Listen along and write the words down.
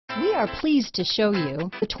We are pleased to show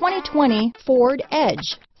you the 2020 Ford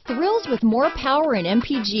Edge. Thrills with more power and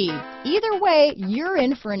MPG. Either way, you're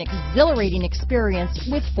in for an exhilarating experience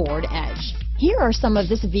with Ford Edge. Here are some of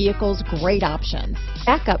this vehicle's great options: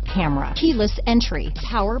 backup camera, keyless entry,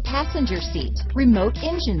 power passenger seat, remote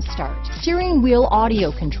engine start, steering wheel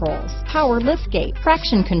audio controls, power liftgate,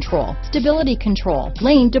 traction control, stability control,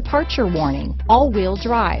 lane departure warning, all-wheel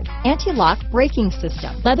drive, anti-lock braking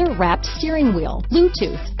system, leather-wrapped steering wheel,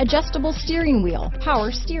 Bluetooth, adjustable steering wheel,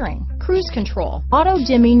 power steering, cruise control,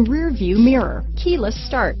 auto-dimming rear view mirror, keyless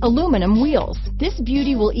start, aluminum wheels. This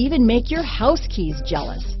beauty will even make your house keys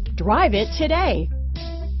jealous. Drive it today.